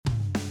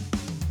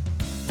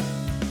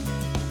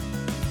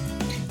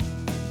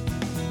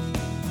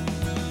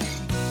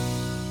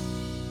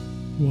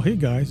Well, hey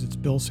guys, it's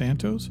Bill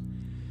Santos,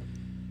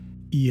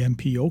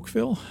 EMP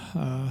Oakville,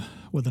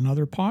 with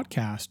another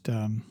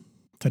podcast.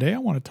 Today I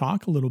want to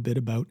talk a little bit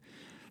about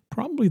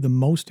probably the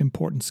most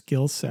important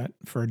skill set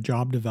for a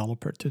job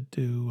developer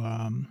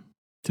to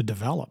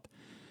develop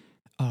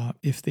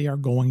if they are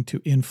going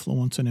to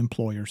influence an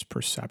employer's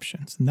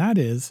perceptions, and that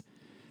is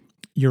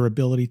your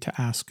ability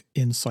to ask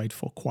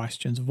insightful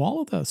questions. Of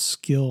all of the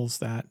skills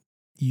that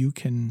you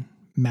can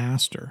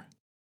master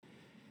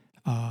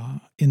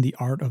in the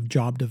art of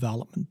job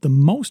development, the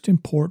most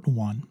important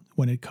one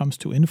when it comes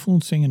to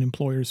influencing an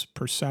employer's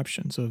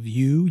perceptions of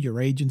you,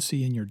 your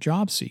agency, and your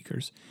job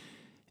seekers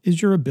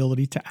is your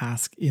ability to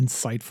ask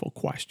insightful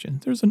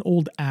questions. There's an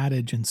old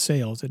adage in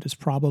sales, it is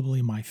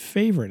probably my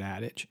favorite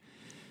adage,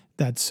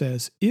 that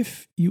says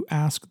if you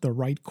ask the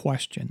right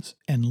questions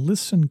and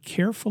listen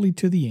carefully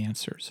to the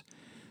answers,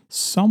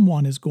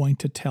 someone is going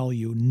to tell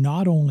you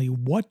not only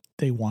what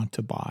they want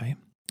to buy,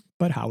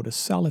 but how to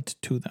sell it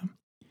to them.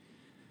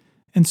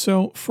 And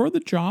so for the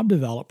job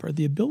developer,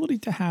 the ability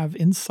to have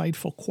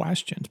insightful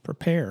questions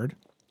prepared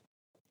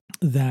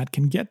that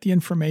can get the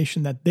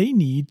information that they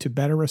need to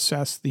better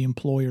assess the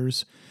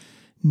employer's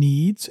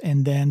needs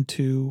and then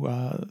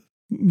to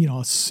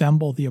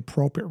assemble the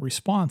appropriate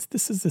response,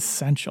 this is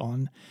essential.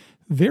 And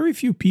very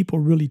few people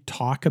really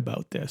talk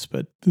about this,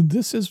 but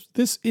this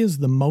is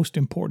the most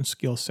important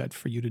skill set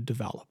for you to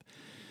develop.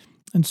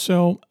 And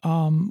so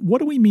what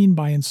do we mean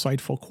by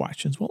insightful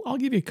questions? Well, I'll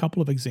give you a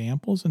couple of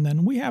examples, and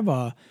then we have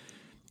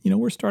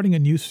we're starting a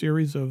new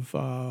series of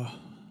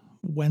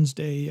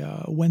Wednesday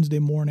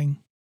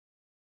morning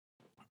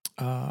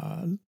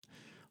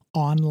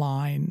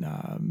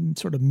online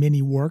sort of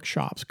mini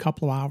workshops, a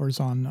couple of hours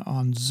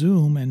on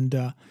Zoom,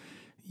 and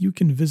you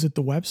can visit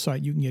the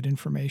website. You can get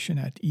information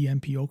at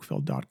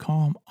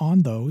empoakville.com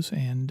on those,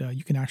 and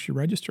you can actually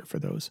register for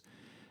those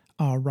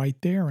right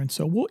there. And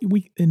so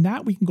we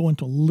can go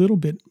into a little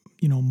bit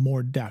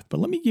more depth. But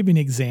let me give you an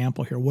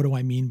example here. What do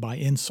I mean by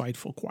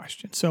insightful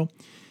questions? So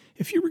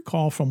if you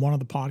recall from one of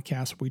the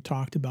podcasts, we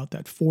talked about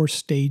that 4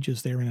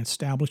 stages there in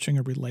establishing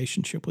a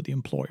relationship with the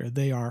employer.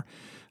 They are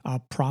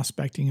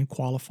prospecting and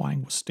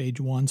qualifying was stage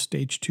 1.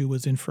 Stage 2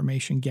 was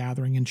information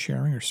gathering and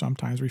sharing, or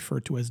sometimes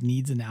referred to as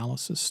needs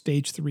analysis.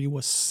 Stage 3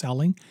 was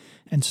selling,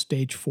 and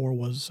stage 4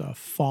 was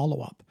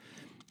follow-up.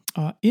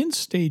 In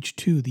stage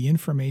 2, the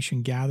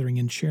information gathering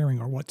and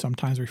sharing, or what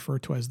sometimes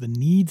referred to as the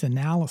needs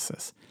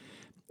analysis,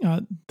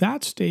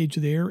 that stage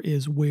there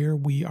is where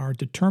we are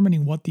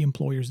determining what the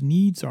employer's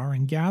needs are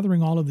and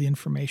gathering all of the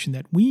information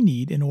that we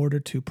need in order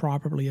to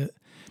properly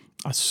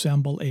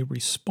assemble a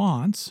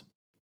response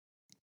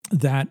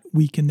that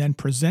we can then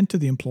present to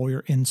the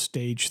employer in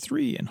stage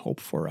 3 and hope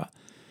for a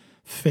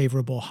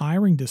favorable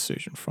hiring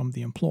decision from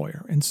the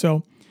employer. And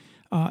so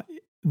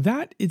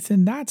that it's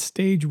in that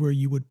stage where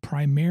you would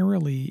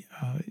primarily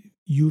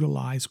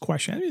utilize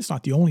questions. I mean, it's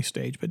not the only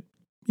stage, but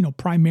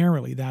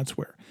primarily that's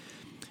where.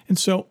 And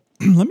so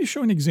let me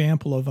show an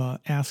example of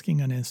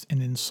asking an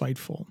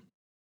insightful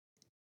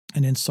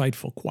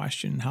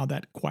question, and how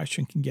that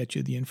question can get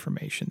you the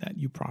information that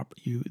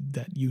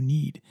you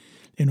need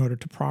in order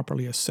to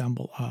properly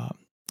assemble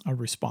a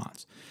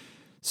response.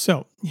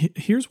 So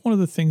here's one of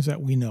the things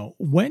that we know.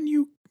 When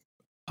you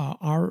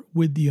are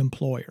with the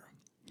employer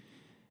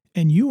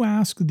and you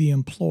ask the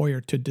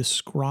employer to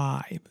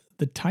describe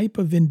the type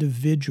of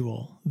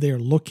individual they're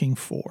looking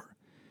for,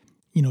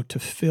 to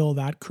fill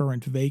that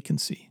current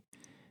vacancy,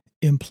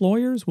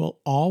 employers will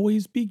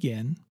always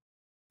begin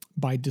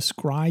by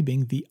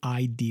describing the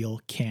ideal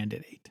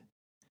candidate,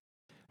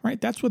 right?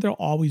 That's where they'll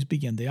always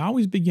begin. They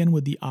always begin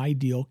with the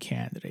ideal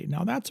candidate.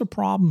 Now, that's a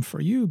problem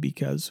for you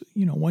because,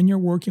 when you're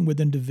working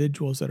with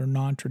individuals that are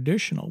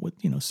non-traditional with,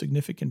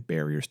 significant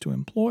barriers to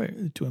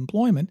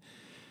employment,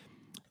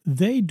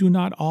 they do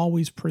not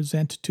always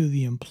present to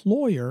the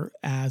employer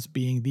as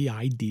being the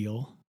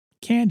ideal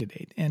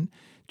candidate. And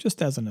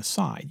just as an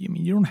aside,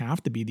 you don't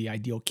have to be the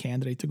ideal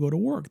candidate to go to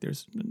work.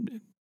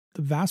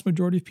 The vast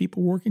majority of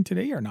people working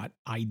today are not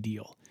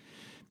ideal.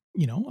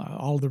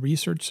 All the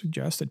research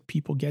suggests that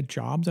people get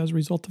jobs as a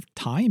result of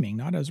timing,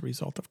 not as a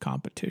result of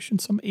competition.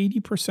 Some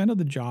 80% of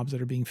the jobs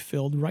that are being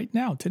filled right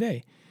now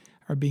today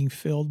are being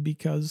filled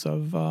because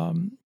of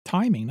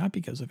timing, not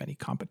because of any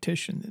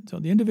competition. So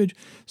the individual,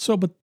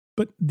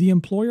 but the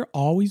employer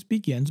always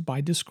begins by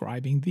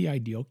describing the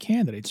ideal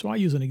candidate. So I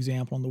use an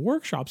example in the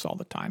workshops all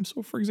the time.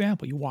 So for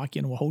example, you walk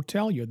into a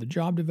hotel, you're the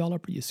job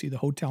developer, you see the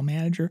hotel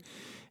manager,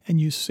 and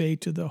you say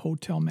to the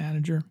hotel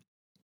manager,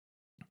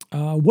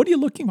 what are you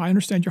looking for? I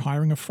understand you're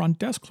hiring a front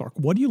desk clerk.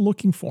 What are you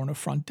looking for in a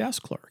front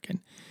desk clerk? And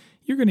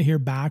you're going to hear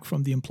back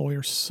from the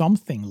employer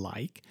something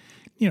like,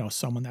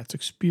 someone that's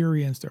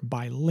experienced, they're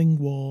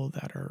bilingual,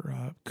 that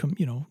are,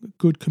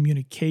 good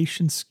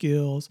communication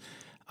skills,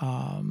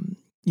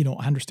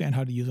 understand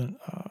how to use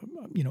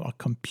a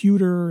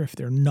computer, if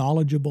they're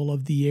knowledgeable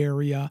of the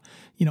area,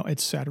 et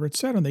cetera, et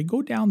cetera. And they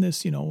go down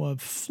this,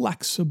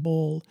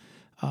 flexible,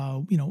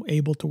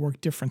 able to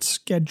work different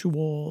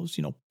schedules,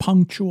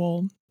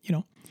 punctual,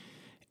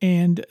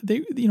 and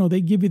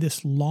they give you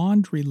this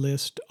laundry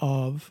list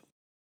of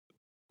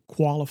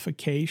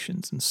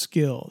qualifications and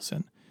skills.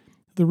 And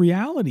the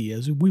reality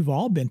is we've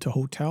all been to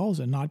hotels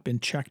and not been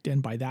checked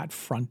in by that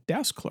front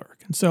desk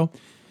clerk. And so,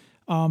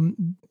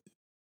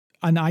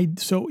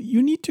 so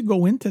you need to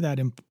go into that,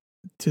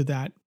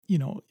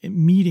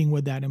 meeting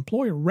with that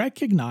employer,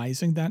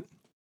 recognizing that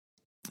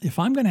if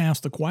I'm going to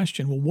ask the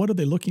question, well, what are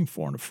they looking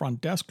for in a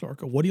front desk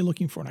clerk, or what are you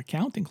looking for in an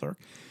accounting clerk?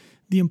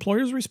 The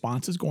employer's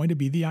response is going to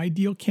be the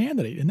ideal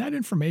candidate. And that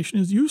information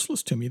is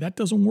useless to me. That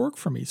doesn't work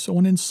for me. So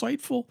an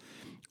insightful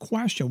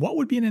question, what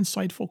would be an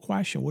insightful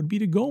question, would be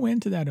to go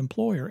into that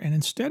employer, and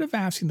instead of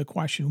asking the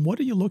question, what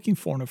are you looking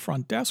for in a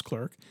front desk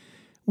clerk,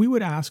 we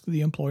would ask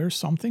the employer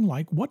something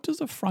like, what does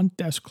a front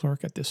desk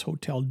clerk at this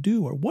hotel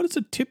do? Or what does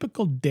a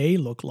typical day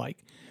look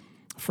like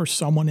for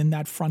someone in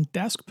that front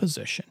desk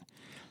position?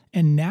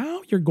 And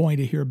now you're going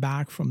to hear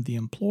back from the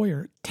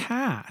employer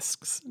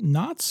tasks,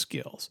 not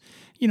skills.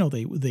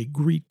 They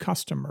greet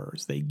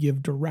customers, they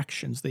give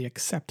directions, they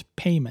accept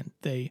payment,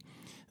 they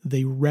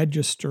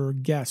register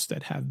guests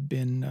that have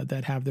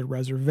their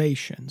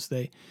reservations,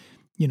 et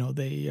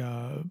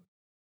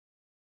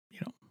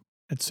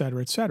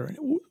cetera, et cetera.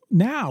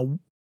 Now,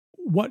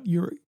 what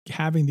you're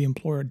having the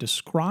employer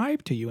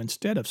describe to you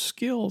instead of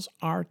skills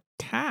are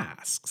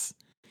tasks.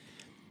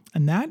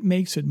 And that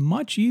makes it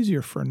much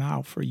easier for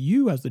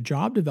you as the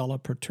job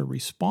developer to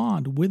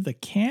respond with the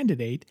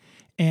candidate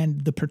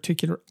and the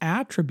particular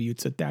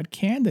attributes that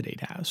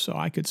candidate has. So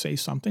I could say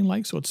something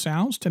like, so it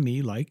sounds to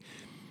me like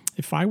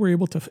if I were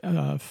able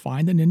to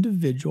find an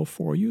individual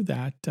for you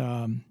that,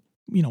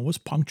 was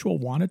punctual,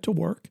 wanted to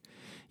work,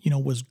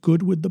 was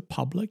good with the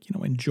public,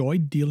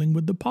 enjoyed dealing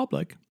with the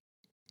public,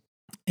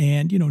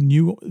 and,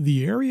 knew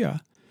the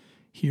area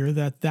here,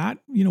 that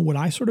would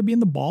I sort of be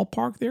in the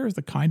ballpark there as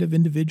the kind of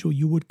individual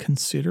you would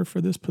consider for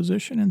this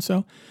position? And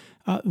so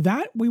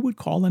that we would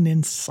call an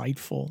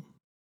insightful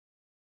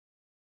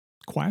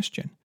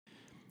question,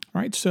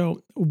 right?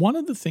 So one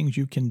of the things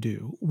you can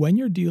do when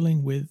you're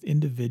dealing with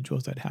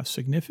individuals that have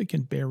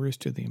significant barriers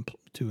to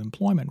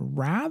employment,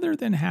 rather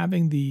than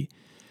having the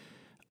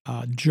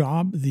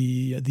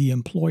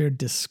employer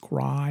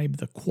describe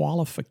the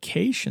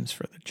qualifications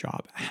for the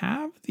job,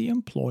 have the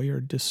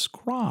employer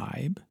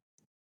describe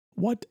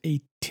what a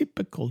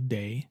typical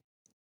day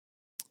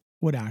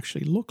would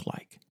actually look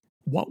like.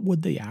 What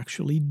would they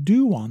actually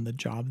do on the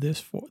job,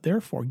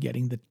 therefore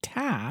getting the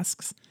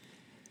tasks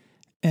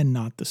and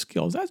not the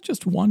skills. That's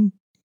just one,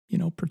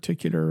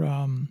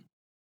 particular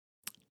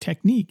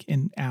technique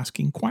in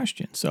asking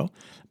questions. So,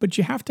 but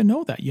you have to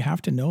know that. You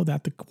have to know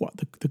that the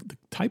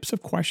types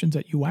of questions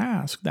that you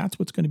ask, that's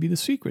what's going to be the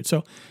secret.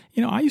 So,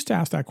 I used to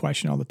ask that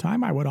question all the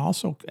time. I would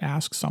also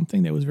ask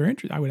something that was very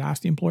interesting. I would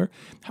ask the employer,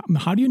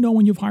 how do you know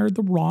when you've hired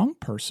the wrong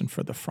person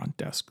for the front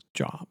desk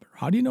job? Or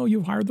how do you know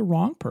you've hired the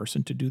wrong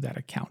person to do that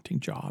accounting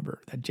job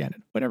or that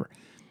janitor, whatever?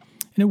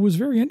 And it was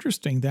very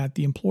interesting that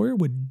the employer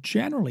would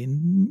generally,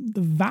 in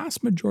the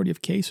vast majority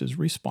of cases,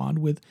 respond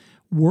with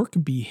work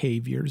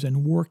behaviors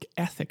and work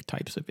ethic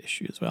types of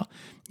issues. Well,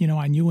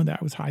 I knew when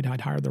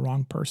I'd hired the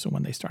wrong person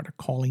when they started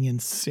calling in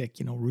sick,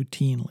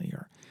 routinely,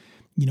 or,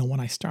 when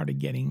I started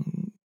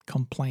getting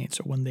complaints,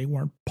 or when they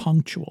weren't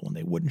punctual, when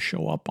they wouldn't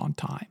show up on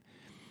time.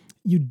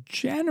 You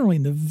generally,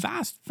 in the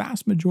vast,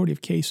 vast majority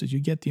of cases,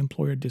 you get the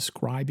employer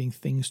describing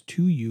things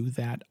to you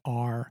that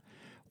are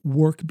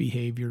work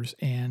behaviors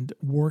and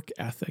work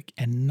ethic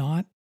and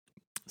not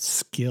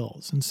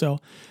skills. And so,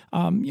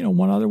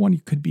 one other one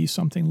could be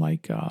something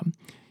like,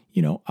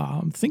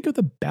 think of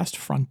the best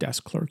front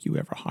desk clerk you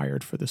ever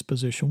hired for this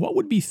position. What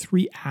would be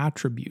 3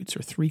 attributes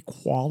or 3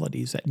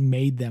 qualities that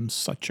made them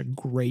such a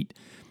great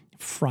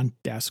front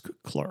desk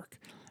clerk?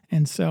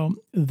 And so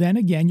then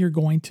again, you're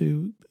going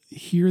to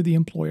hear the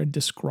employer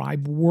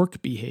describe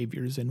work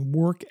behaviors and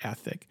work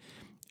ethic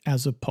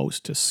as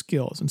opposed to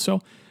skills. And so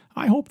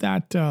I hope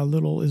that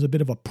little is a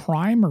bit of a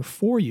primer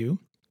for you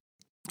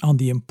on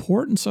the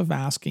importance of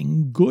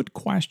asking good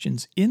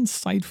questions,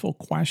 insightful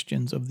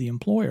questions of the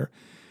employer,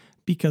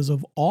 because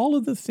of all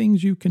of the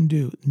things you can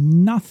do,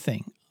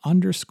 nothing,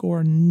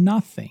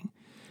 nothing,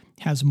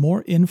 has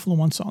more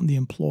influence on the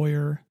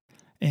employer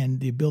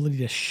and the ability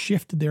to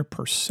shift their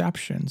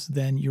perceptions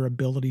than your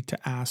ability to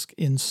ask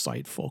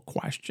insightful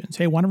questions.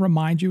 Hey, I want to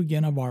remind you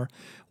again of our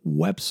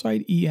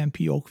website,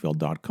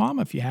 empoakville.com.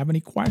 If you have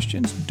any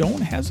questions, don't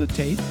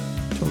hesitate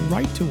to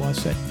write to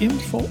us at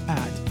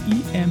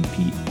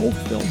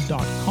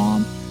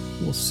info@empoakville.com.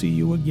 We'll see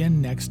you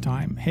again next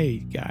time. Hey,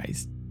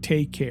 guys,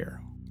 take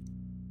care.